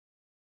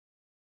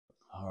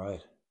All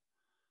right.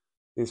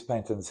 These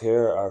paintings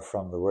here are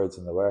from the Words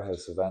in the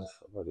Warehouse event.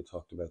 I've already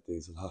talked about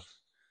these a lot.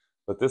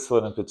 But this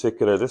one in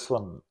particular, this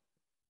one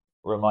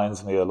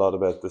reminds me a lot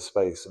about the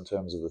space in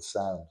terms of the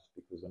sound.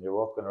 Because when you're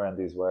walking around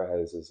these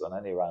warehouses on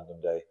any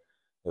random day,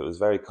 it was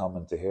very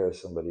common to hear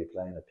somebody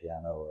playing a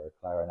piano or a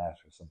clarinet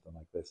or something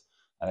like this.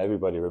 And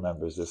everybody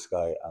remembers this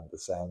guy and the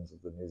sounds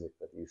of the music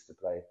that he used to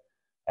play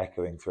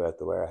echoing throughout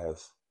the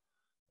warehouse.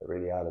 It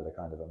really added a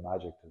kind of a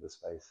magic to the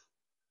space.